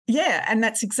Yeah, and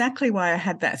that's exactly why I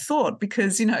had that thought,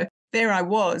 because, there I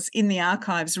was in the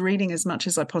archives reading as much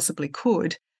as I possibly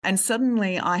could. And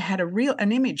suddenly I had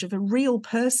an image of a real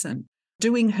person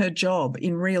doing her job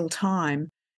in real time.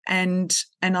 And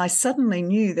I suddenly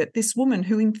knew that this woman,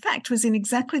 who in fact was in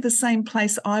exactly the same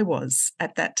place I was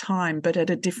at that time, but at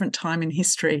a different time in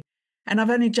history. And I've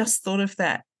only just thought of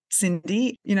that,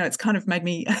 Cindy. It's kind of made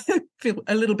me feel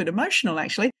a little bit emotional,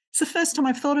 actually. It's the first time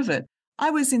I've thought of it.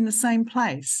 I was in the same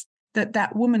place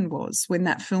that woman was when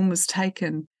that film was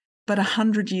taken, but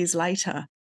 100 years later.